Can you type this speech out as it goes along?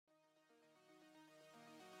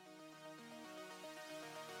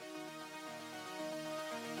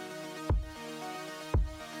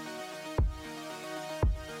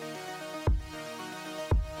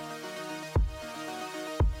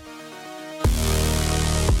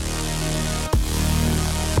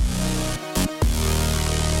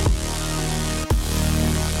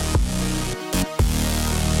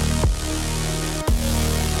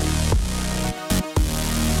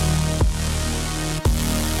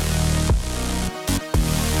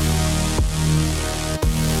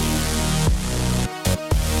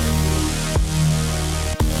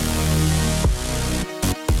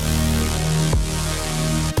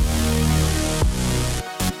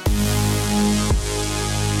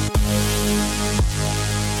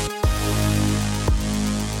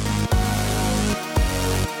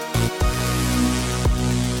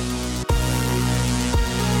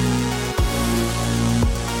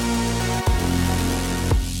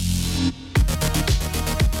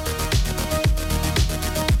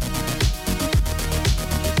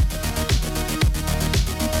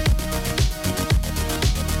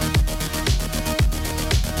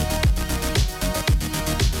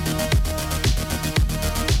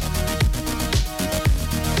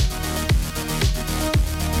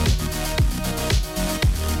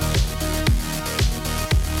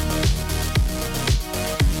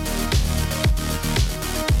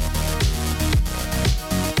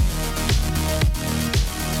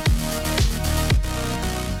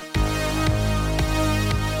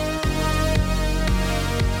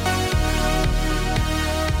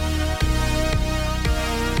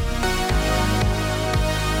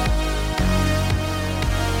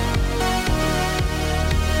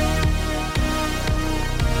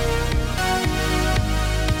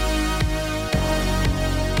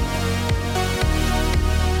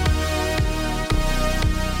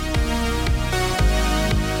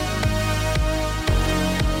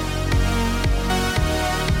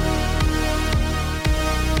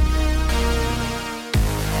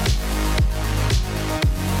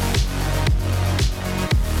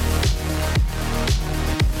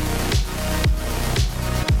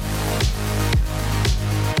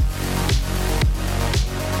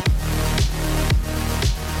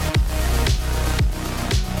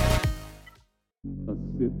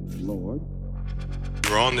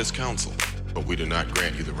on this council, but we do not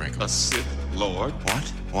grant you the rank of a Sith Lord.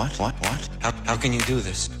 What? How can you do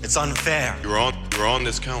this? It's unfair. You're on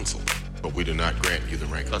this council, but we do not grant you the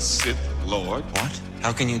rank of a Sith Lord. What?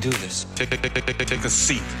 How can you do this? Take a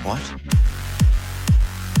seat. What?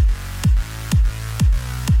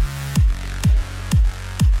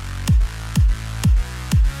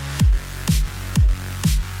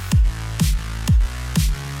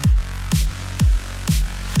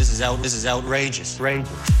 This is outrageous. What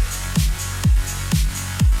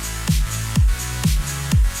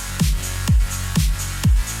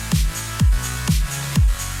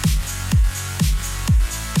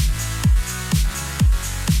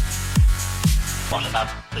about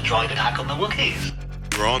the droid attack on the Wookiees?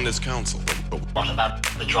 You're on this council, but What about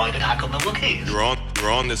the droid attack on the Wookiees?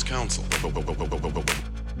 you're on this council.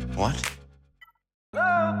 What?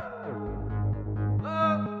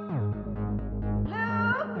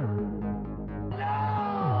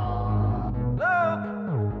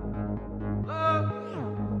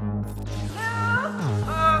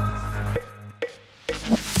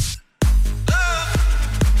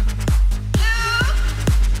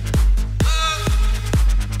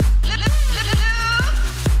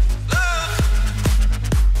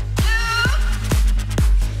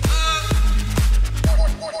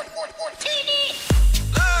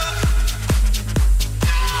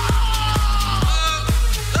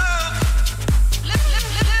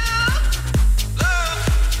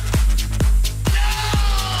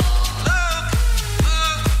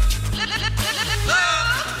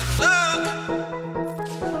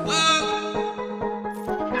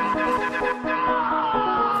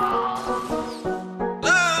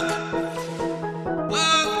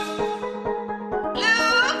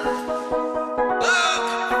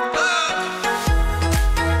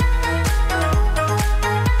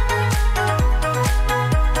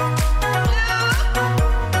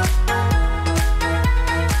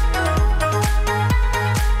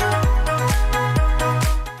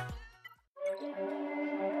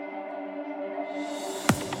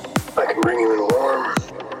 I can bring you in warm,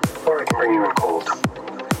 or I can bring you in cold.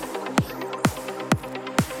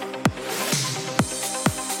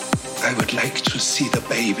 I would like to see the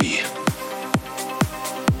baby.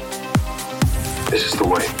 This is the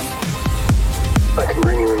way. I can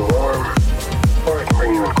bring you in warm, or I can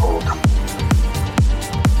bring you in cold.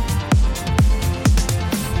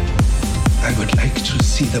 I would like to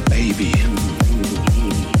see the baby.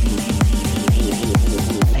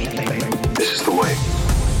 This is the way.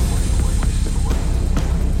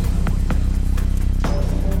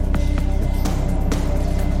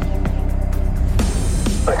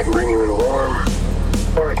 I can bring you in warm,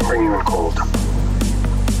 or I can bring you in cold.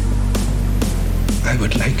 I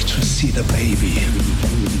would like to see the baby.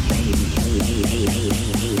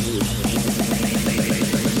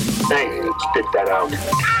 Hey, spit that out.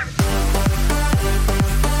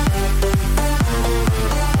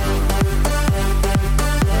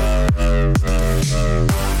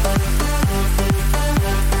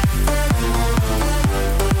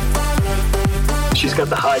 She's got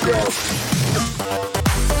the high ground.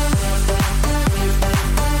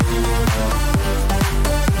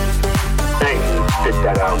 Hey, spit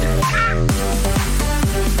that out.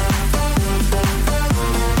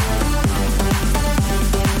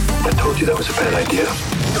 I told you that was a bad idea.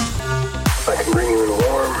 I can bring you in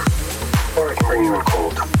warm, or I can bring you in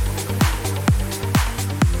cold.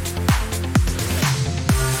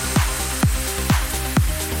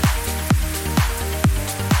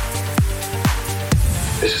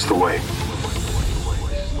 This is the way.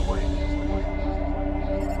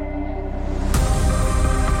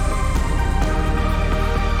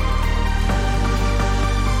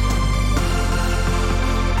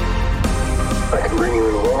 I can bring you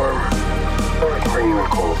in warm, or I can bring you in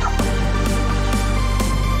cold.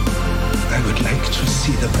 I would like to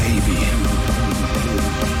see the baby.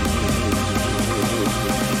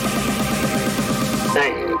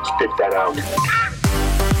 Hey, spit that out.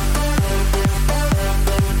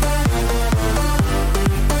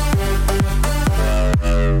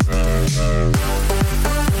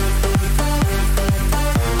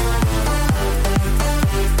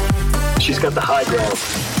 She's got the high ground.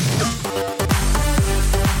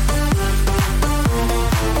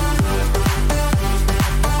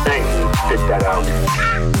 Hey, spit that out.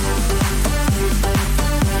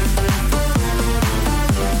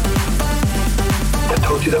 I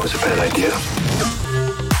told you that was a bad idea.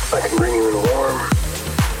 I can bring you in warm,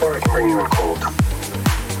 or I can bring you in cold.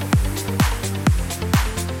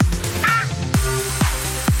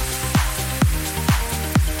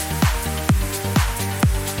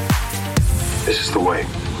 This is the way.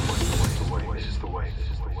 This is the way. This is the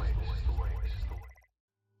way.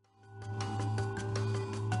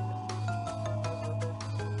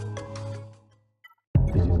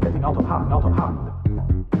 getting out of hand, out of hand.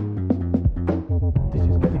 This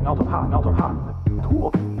is getting out of hand, out of hand. Two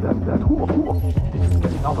of them, two of. This is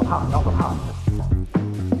getting out of hand, out of hand.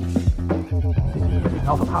 This is getting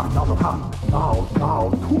out of hand, out of hand. Now,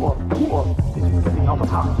 two of. This is getting out of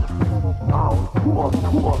hand. Now, two of.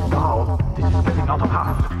 Now, this is getting out of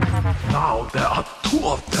hand. Now, there are two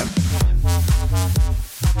of them.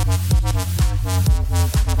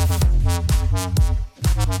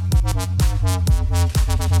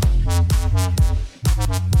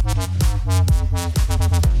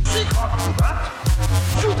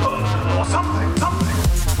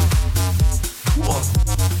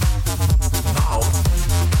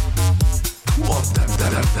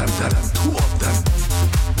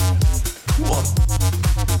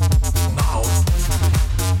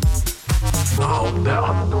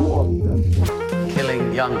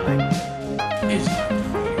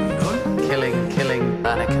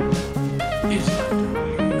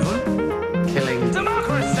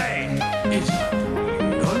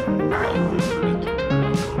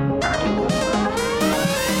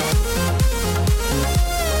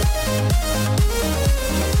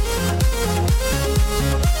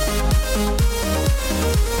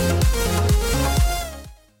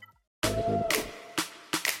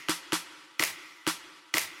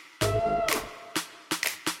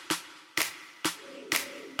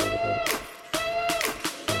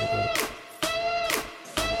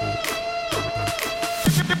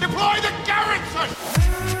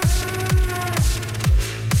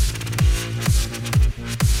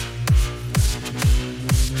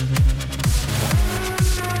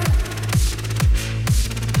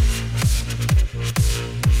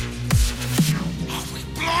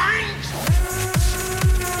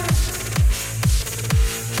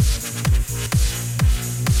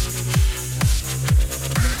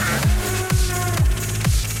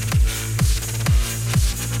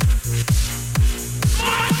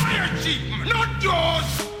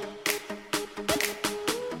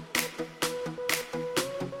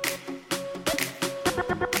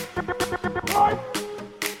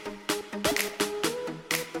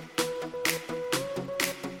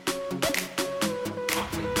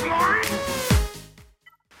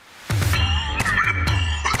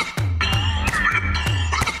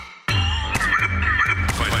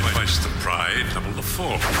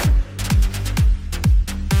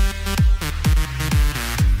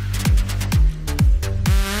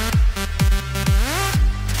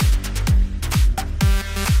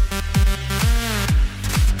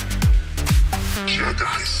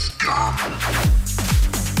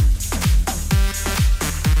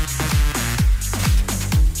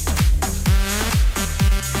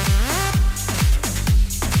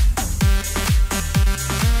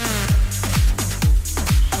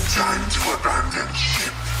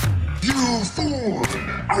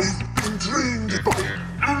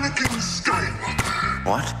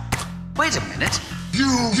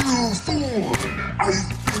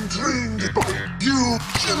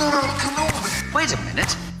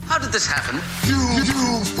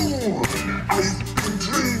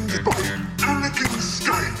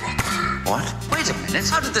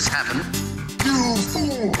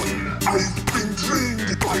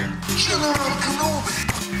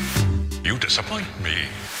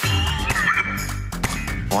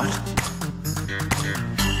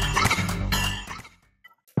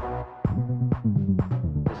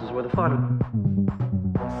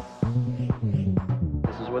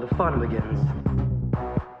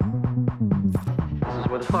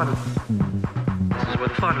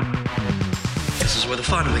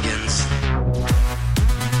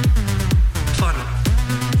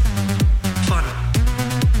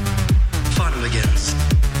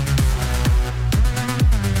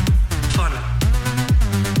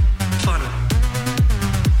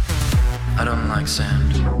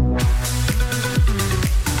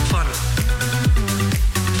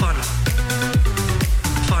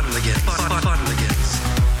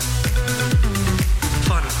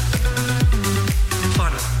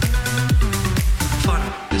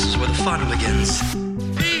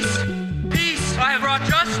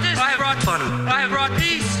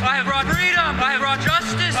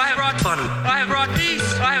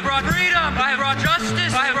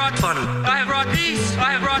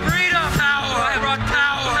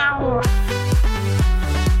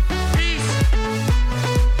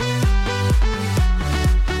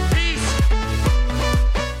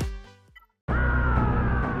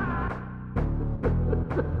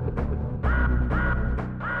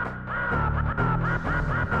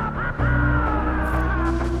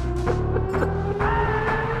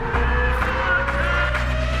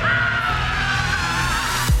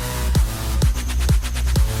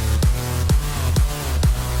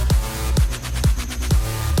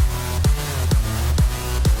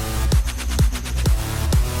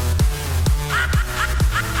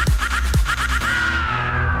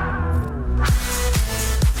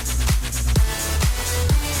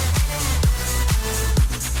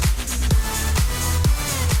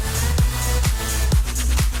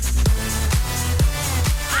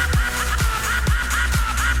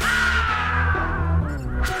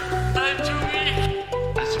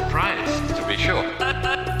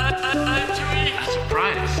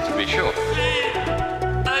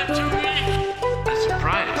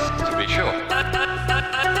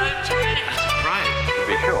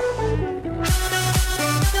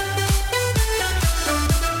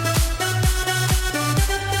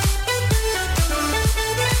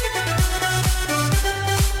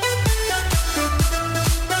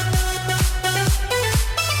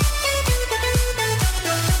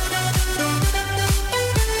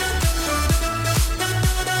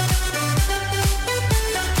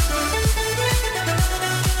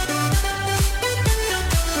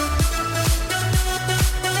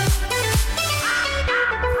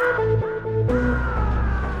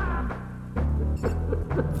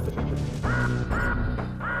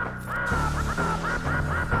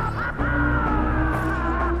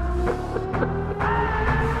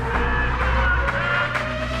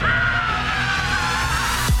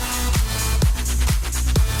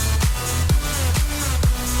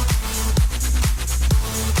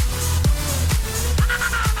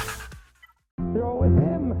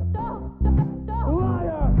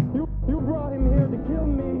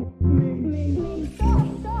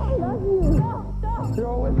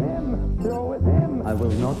 will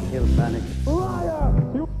not kill panic. Liar!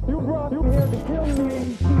 You brought him here to kill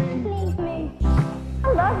me. Please, me.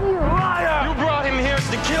 I love you. Liar! You brought him here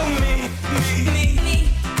to kill me.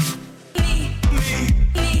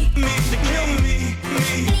 To kill me.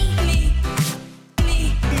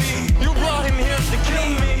 You brought him here to kill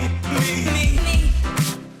me.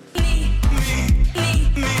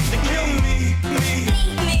 To kill me.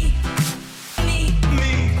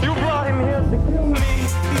 You brought him here to kill me.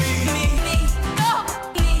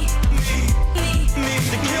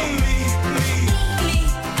 To kill me.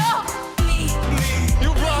 You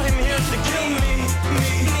brought him here to kill me.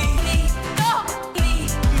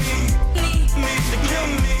 To kill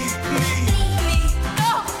me.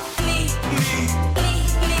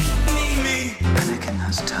 Anakin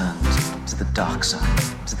has turned to the dark side,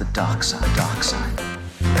 to the dark side, dark side.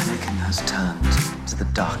 Anakin has turned to the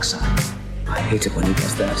dark side. I hate it when he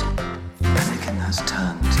does that. Anakin has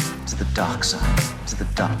turned to the dark side, to the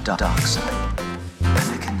dark side.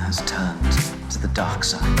 Anakin has turned to the dark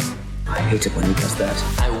side. I hate it when he does that.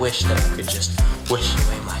 I wish that I could just wish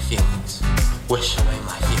away my feelings. Wish away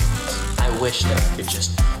my feelings. I wish that I could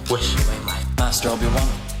just wish away my Master Obi-Wan.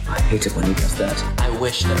 I hate it when he does that. I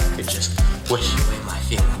wish that I could just wish away my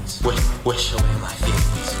feelings. Wish away my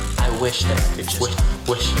feelings. I wish that I could just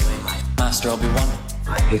wish away my Master Obi-Wan.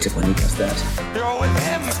 I hate it when he does that. You're with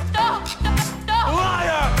him. Stop!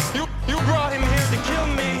 Liar! You brought him here to kill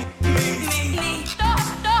me. Stop!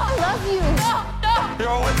 I love you. Stop!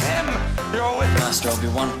 You're with him. You're with Master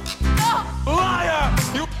Obi-Wan. Liar!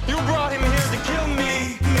 You brought him here to kill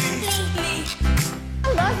me. I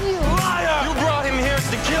love you. Liar! You brought him here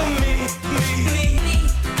to kill me.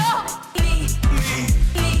 Stop! To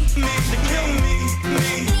kill me.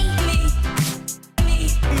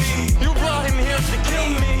 You brought him here to kill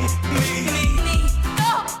me.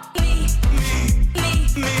 Stop! To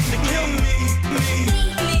kill me.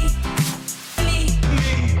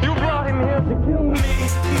 You brought him here to kill me.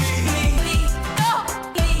 Stop!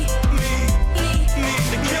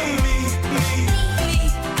 To kill me.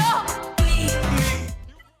 Stop!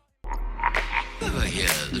 Ever hear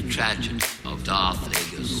the tragedy of Darth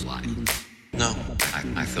Vader's life? No,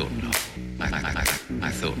 I thought not. I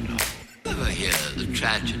thought not. Ever hear the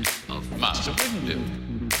tragedy of Master Windu?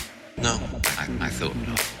 No, I thought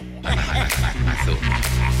not. I thought not.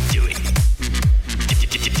 Do it.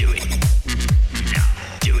 Do it. Now.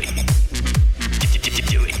 Do it.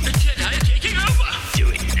 Do it. The Jedi are taking over. Do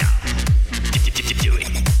it now. Do it.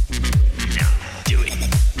 Now. Do it.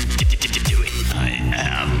 Do it. I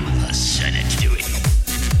am the Senate. Do it.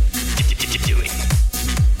 Do it.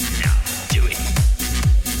 Now. Do it.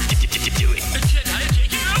 Do it. The Jedi are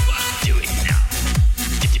taking over. Do it now.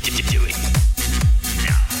 Do it.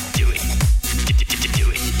 Now. Do it. Do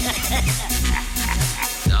it.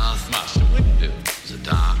 Darth Master Windu is a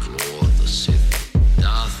Dark Lord of the Sith.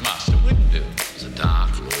 Darth Master Windu is a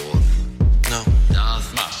Dark Lord. No.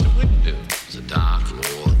 Darth Master Windu is a Dark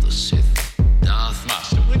Lord of the Sith. Darth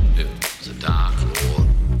Master Windu is a Dark Lord.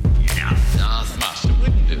 Now. Darth Master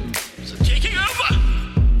Windu is a taking over.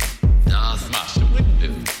 Darth Master Windu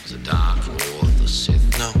is a Dark Lord of the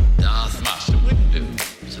Sith. No. Darth Master Windu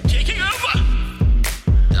is a taking over.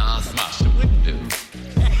 Darth Master Windu.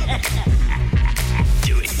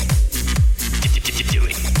 Do it. Do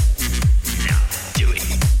it. Now. Do it.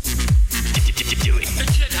 Do it. The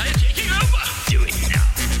Jedi are taking over. Do it now.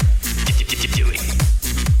 Do it.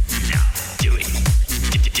 Now. Do it.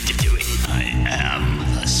 Do it. I am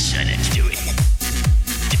the Senate. Do it.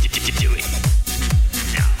 Do it.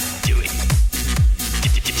 Now. Do it.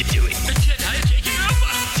 Do it. The Jedi are taking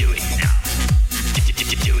over. Do it now.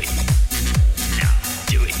 Do it. Now.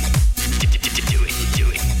 Do it. Do it. Do it. Do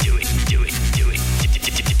it. Do it. Do it. Do it.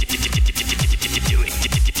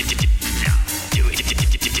 Now. Do it. Do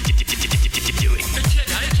it. The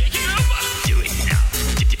Jedi are taking over. Do it now. Do it.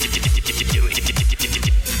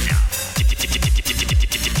 Now.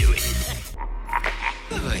 Do it.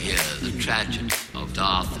 Ever hear the tragedy of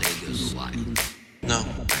Darth Vader's life? No,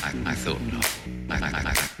 I thought not.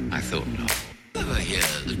 I thought not. Ever hear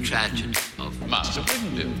the tragedy of Master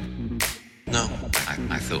Windu? No,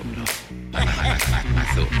 I thought not. I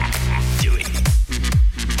thought not. Do it.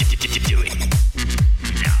 Do it.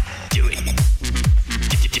 Now. Do it.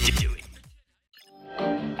 Do it.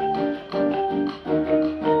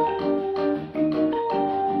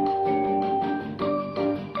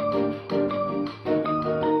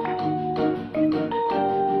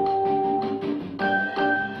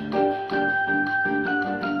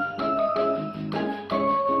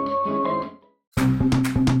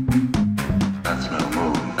 That's no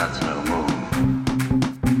moon. That's no moon.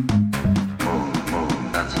 Moon,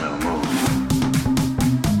 moon. That's no moon.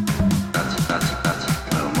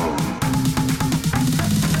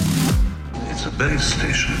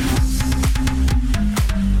 station.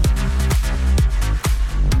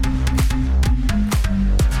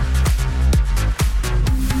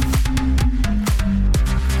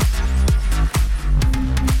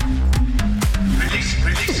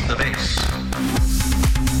 Release the bass.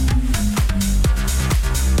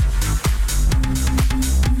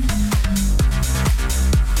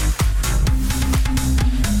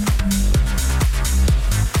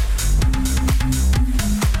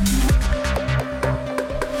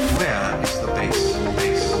 Where is the bass?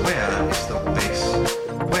 Bass. Where is the bass?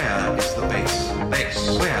 Where is the bass? Bass.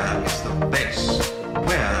 Where is the bass?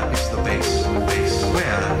 Where is the bass? Bass.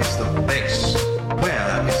 Where is the bass?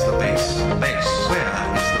 Where is the bass? Bass. Where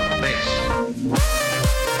is the bass?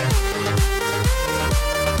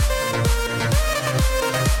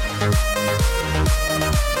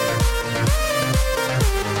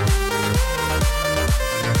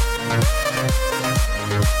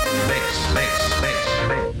 Bass, bass, bass,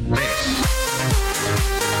 bass, bass.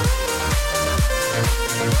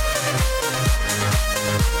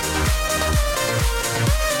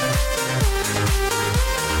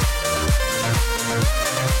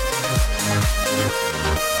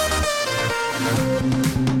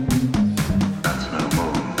 That's no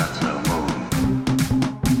moon, that's no moon.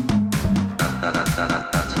 That's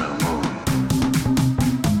no moon.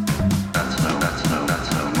 That's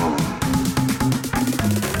no moon.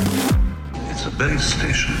 It's a base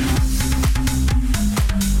station.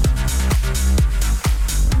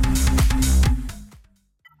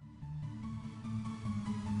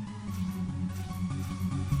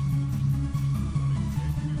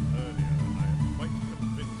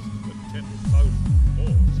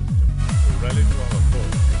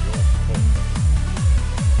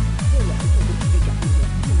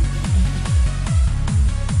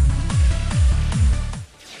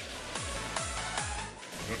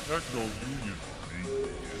 The techno union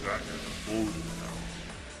is acting as a